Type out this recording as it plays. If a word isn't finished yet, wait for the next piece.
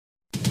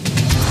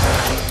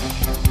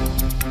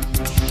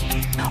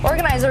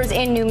Organizers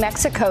in New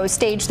Mexico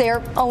staged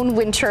their own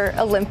Winter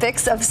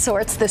Olympics of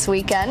sorts this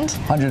weekend.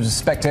 Hundreds of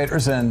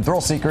spectators and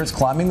thrill seekers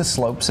climbing the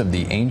slopes of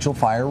the Angel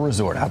Fire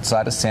Resort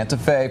outside of Santa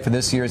Fe for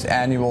this year's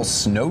annual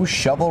Snow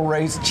Shovel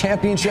Race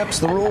Championships.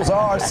 The rules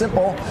are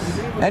simple.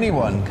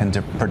 Anyone can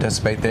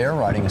participate there,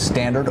 riding a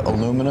standard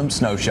aluminum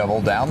snow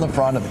shovel down the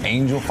front of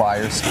Angel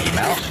Fire Ski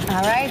Mountain.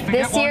 All right,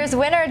 this year's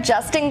winner,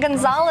 Justin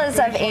Gonzalez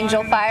of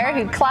Angel Fire,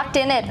 who clocked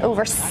in at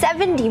over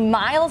 70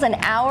 miles an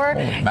hour.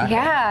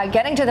 Yeah,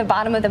 getting to the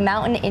bottom of the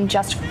mountain in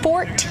just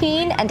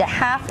 14 and a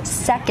half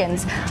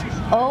seconds.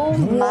 Oh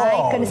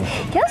my goodness.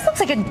 Yeah, this looks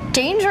like a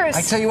dangerous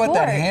I tell you what,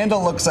 that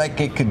handle looks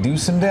like it could do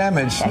some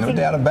damage. No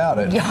doubt about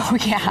it. Oh,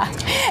 yeah.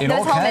 In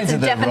all kinds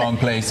of the wrong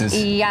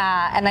places.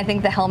 Yeah, and I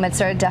think the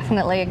helmets are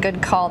definitely a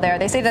good call there.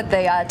 They say that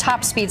the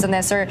top speeds on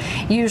this are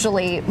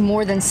usually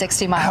more than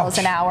 60 miles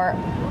an hour.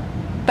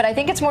 But I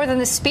think it's more than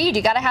the speed.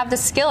 You got to have the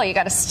skill. You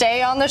got to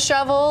stay on the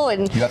shovel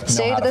and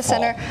stay to the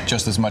center.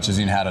 Just as much as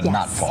you know how to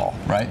not fall,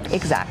 right?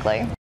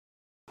 Exactly.